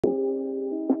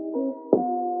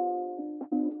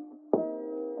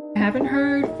haven't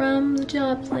heard from the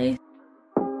job place.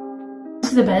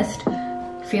 This is the best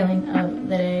feeling of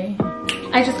the day.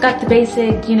 I just got the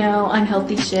basic, you know,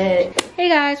 unhealthy shit. Hey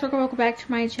guys, welcome back to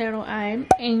my channel. I'm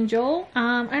Angel.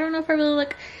 I don't know if I really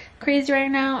look crazy right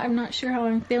now. I'm not sure how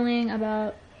I'm feeling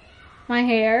about my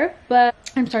hair, but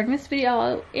I'm starting this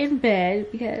video in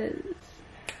bed because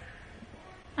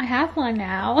I have one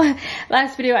now.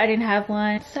 Last video I didn't have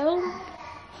one, so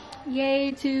yay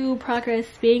to progress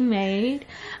being made.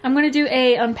 I'm gonna do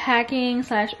a unpacking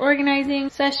 /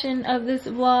 organizing session of this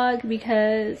vlog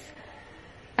because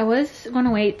I was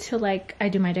gonna wait till like I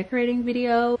do my decorating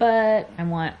video, but I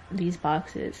want these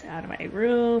boxes out of my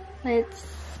room. Let's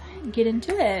get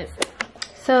into it.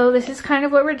 So this is kind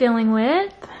of what we're dealing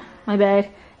with. My bed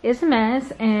is a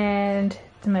mess and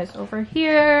it's a mess over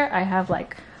here. I have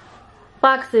like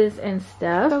boxes and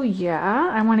stuff. So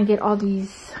yeah, I want to get all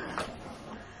these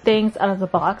things out of the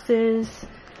boxes.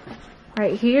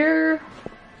 Right here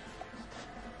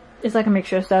is like a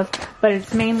mixture of stuff, but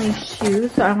it's mainly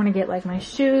shoes. So I want to get like my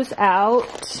shoes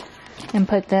out and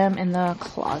put them in the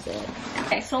closet.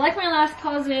 Okay, so like my last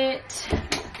closet,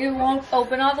 it won't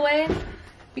open all the way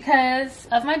because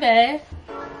of my bed.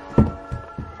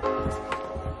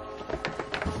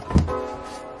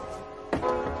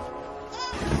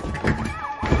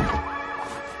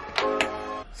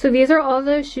 So these are all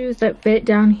the shoes that fit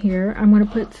down here. I'm gonna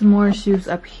put some more shoes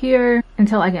up here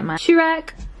until I get my shoe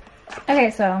rack.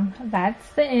 Okay, so that's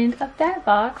the end of that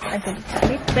box. I can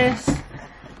take this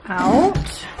out.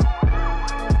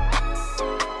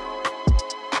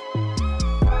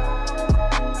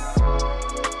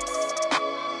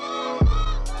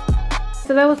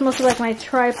 So that was mostly like my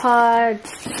tripod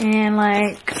and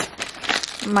like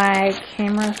my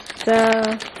camera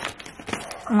stuff.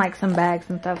 And like some bags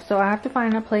and stuff, so I have to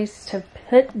find a place to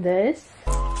put this.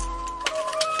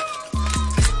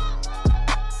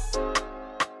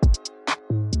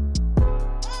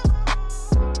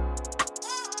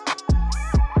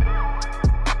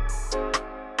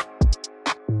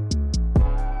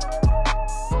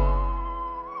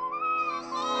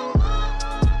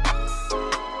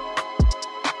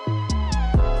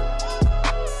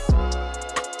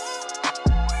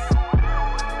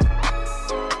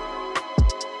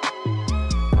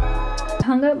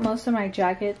 Hung up most of my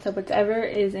jackets, so whatever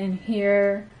is in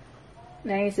here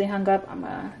that needs to be hung up, I'm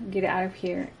gonna get it out of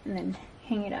here and then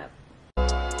hang it up.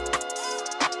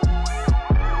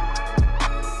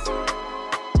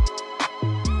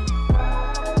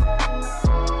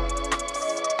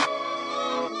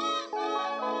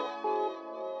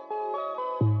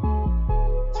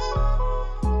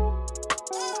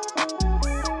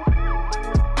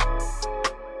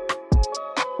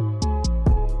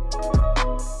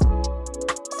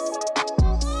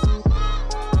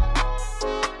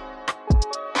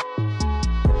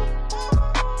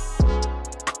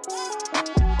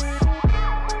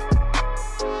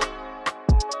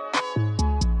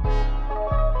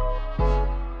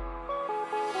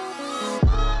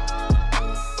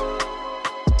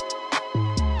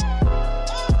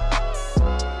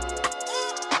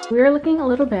 We're looking a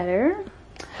little better.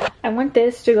 I want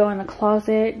this to go in the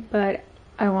closet, but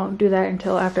I won't do that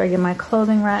until after I get my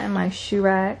clothing rack and my shoe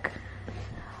rack.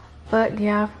 But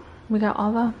yeah, we got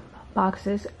all the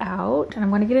boxes out and I'm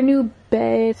gonna get a new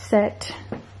bed set.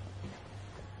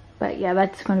 But yeah,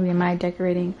 that's gonna be my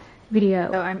decorating video.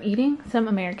 So I'm eating some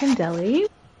American deli.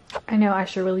 I know I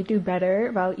should really do better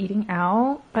about eating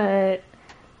out, but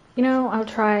you know, I'll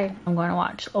try. I'm going to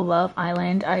watch Love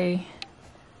Island. I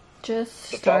just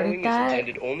started that.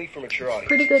 Pretty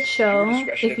good show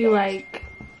if you like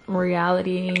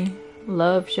reality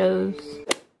love shows.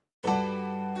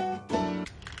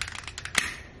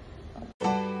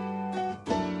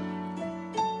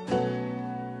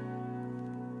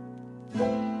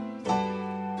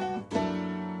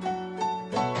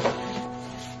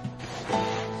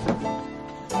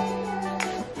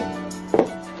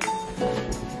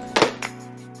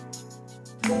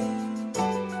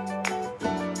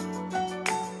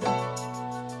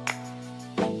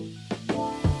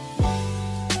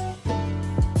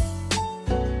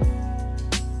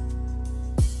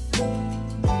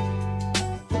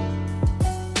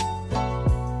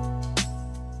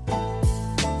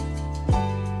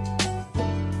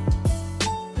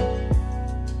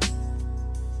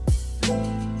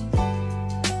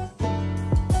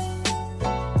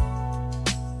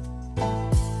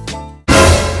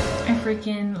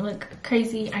 Freaking look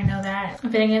crazy, I know that.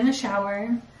 I'm gonna get in the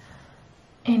shower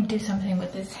and do something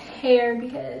with this hair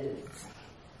because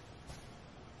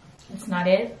it's not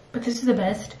it, but this is the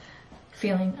best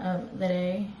feeling of the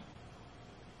day.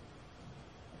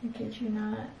 I kid you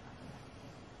not.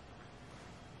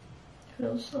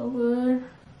 Feels so good.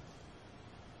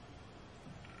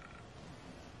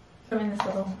 I'm in this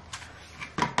little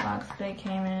box they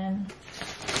came in.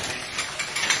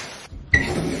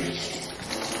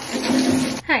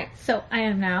 Hi, so I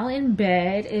am now in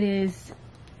bed. It is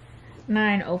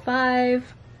 9:05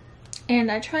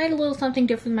 and I tried a little something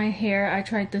different with my hair. I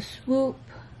tried the swoop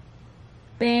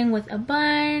bang with a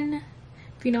bun.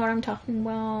 If you know what I'm talking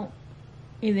about,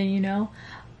 then you know.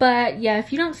 But yeah,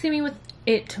 if you don't see me with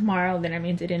it tomorrow, then that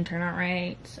means it didn't turn out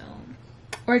right. So,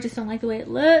 or I just don't like the way it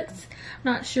looks.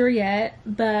 I'm not sure yet,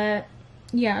 but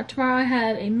yeah, tomorrow I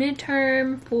have a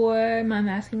midterm for my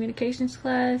mass communications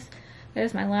class. That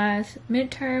is my last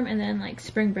midterm, and then like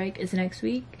spring break is next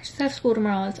week. I just have school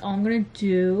tomorrow. That's all I'm gonna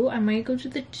do. I might go to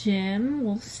the gym.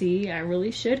 We'll see. I really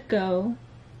should go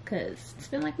because it's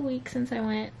been like a week since I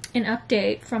went. An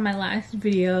update from my last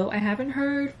video. I haven't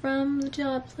heard from the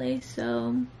job place,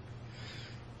 so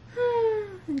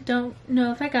don't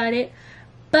know if I got it.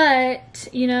 But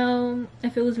you know,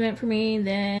 if it was meant for me,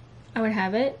 then I would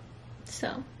have it.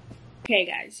 So okay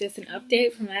guys, just an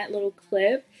update from that little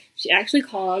clip. She actually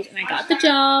called and I got the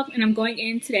job and I'm going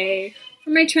in today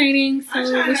for my training, so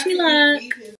wish me luck.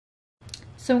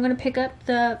 So I'm gonna pick up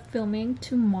the filming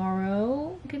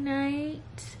tomorrow. Good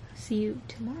night. See you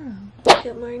tomorrow.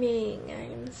 Good morning.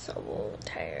 I'm so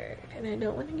tired and I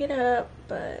don't want to get up,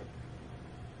 but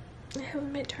I have a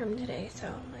midterm today, so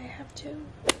I have to.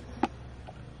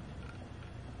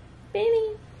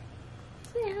 Baby,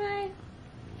 say hi.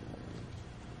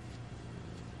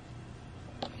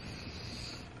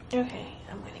 Okay,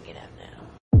 I'm gonna get up now.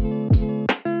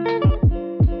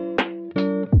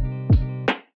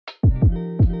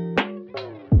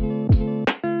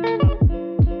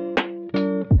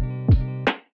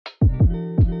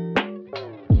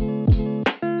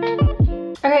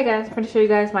 Okay guys, I'm gonna show you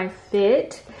guys my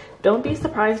fit. Don't be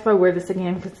surprised if I wear this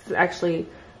again because it's actually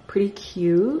pretty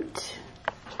cute.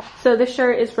 So this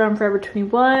shirt is from Forever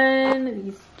 21.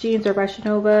 These jeans are by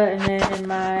Shinova, and then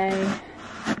my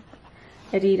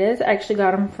Adidas. I actually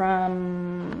got them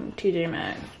from TJ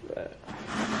Maxx, but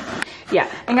yeah.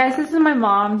 And guys, this is my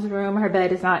mom's room. Her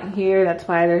bed is not here. That's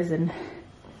why there's an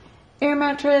air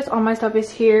mattress. All my stuff is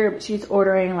here, but she's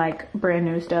ordering like brand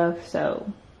new stuff, so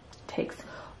it takes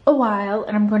a while.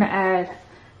 And I'm gonna add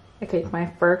like my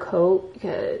fur coat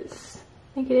because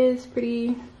I think it is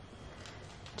pretty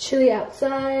chilly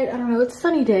outside. I don't know, it's a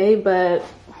sunny day, but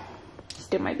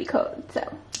still might be cold. So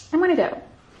I'm gonna go.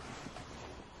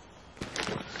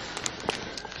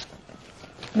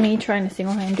 Me trying to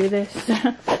single hand do this.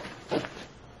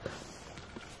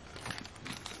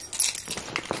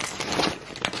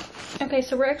 Okay,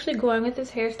 so we're actually going with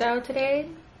this hairstyle today.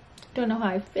 Don't know how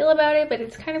I feel about it, but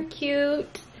it's kind of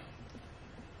cute.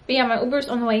 But yeah, my Uber's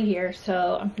on the way here,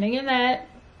 so I'm gonna get that.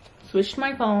 Switch to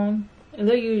my phone as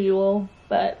usual,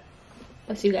 but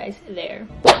I'll see you guys there.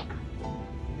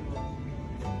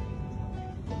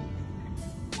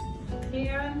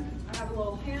 And I have a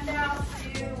little handout for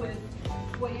you with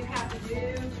what you have to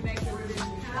do to make the revision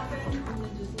happen, and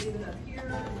then just leave it up here.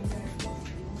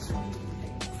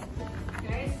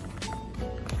 Okay?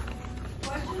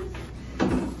 Questions?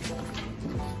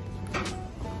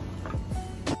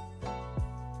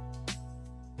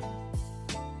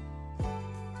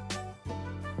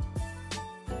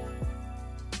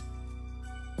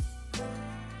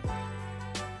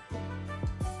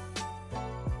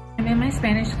 I'm in my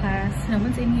Spanish class. No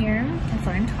one's in here, that's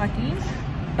why I'm talking.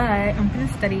 But I'm gonna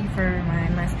study for my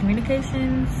mass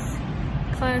communications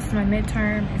class. My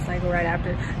midterm is like right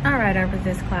after, not right after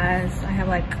this class. I have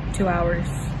like 2 hours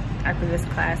after this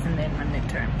class and then my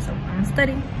midterm. So I'm gonna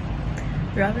study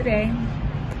throughout the day,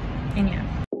 and yeah.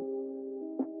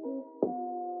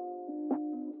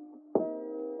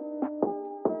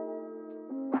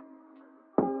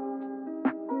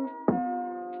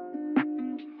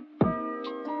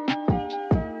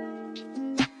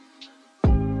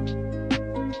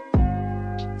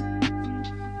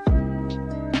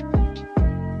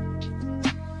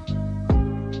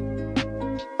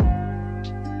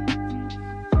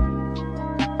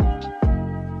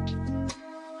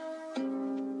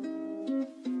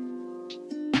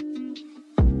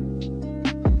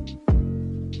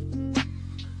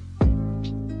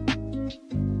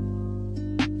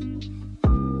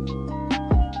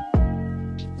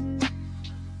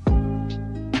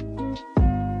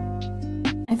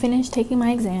 I finished taking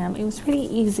my exam. It was pretty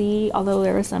easy, although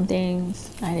there were some things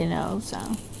I didn't know, so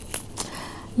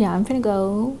yeah, I'm gonna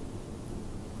go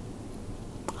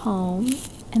home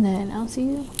and then I'll see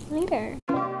you later.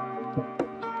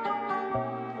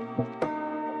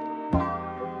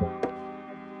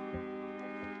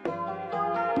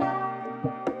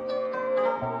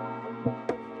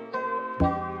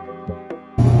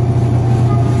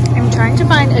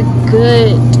 find a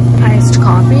good iced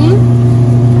coffee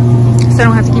so I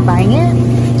don't have to keep buying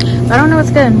it. But I don't know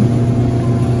what's good.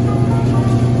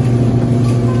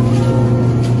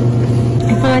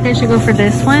 I feel like I should go for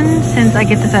this one since I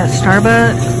get this at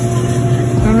Starbucks.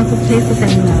 I don't know if it tastes the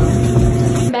same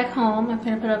though. I'm back home. I'm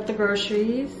gonna put up the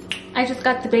groceries. I just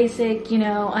got the basic, you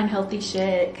know, unhealthy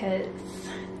shit because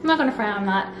I'm not gonna front, I'm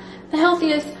not the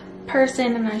healthiest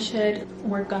person and I should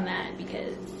work on that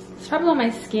because it's probably why my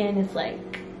skin is like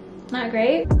not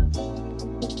great.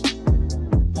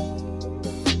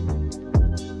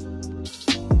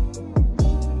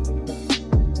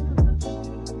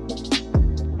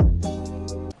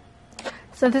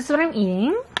 So this is what I'm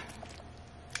eating.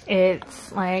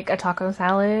 It's like a taco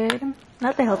salad.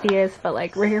 Not the healthiest, but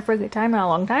like we're here for a good time, not a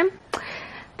long time.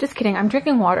 Just kidding, I'm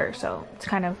drinking water, so it's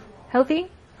kind of healthy.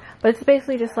 But it's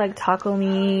basically just like taco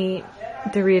meat,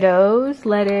 Doritos,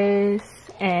 lettuce,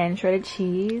 and shredded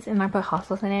cheese. And I put hot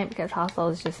sauce in it because hot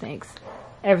sauce just makes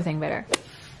everything better.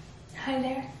 Hi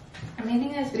there. I'm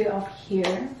ending this video off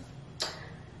here.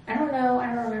 I don't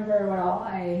remember what all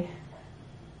I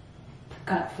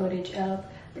got footage of.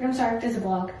 But I'm sorry if this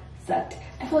vlog sucked.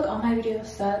 I feel like all my videos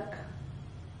suck.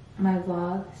 My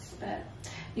vlogs. But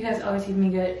you guys always give me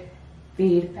good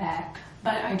feedback.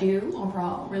 But I do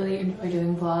overall really enjoy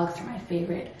doing vlogs. They're my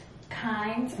favorite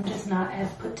kinds. I'm just not as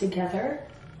put together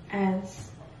as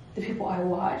the people I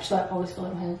watch. So I always feel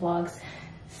like my vlogs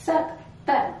suck.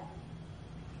 But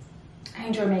I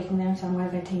enjoy making them, so I'm going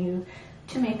to continue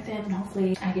to make them and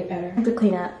hopefully I get better. I have to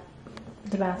clean up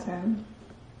the bathroom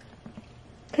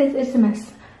because it's a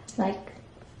mess, like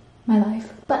my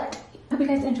life. But I hope you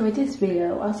guys enjoyed this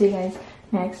video. I'll see you guys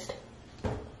next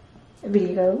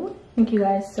video. Thank you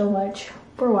guys so much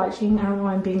for watching. I don't know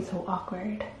why I'm being so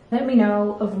awkward. Let me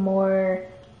know of more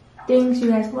things you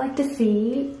guys would like to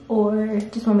see or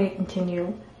just want me to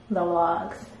continue the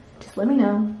vlogs. Just let me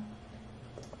know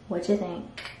what you think.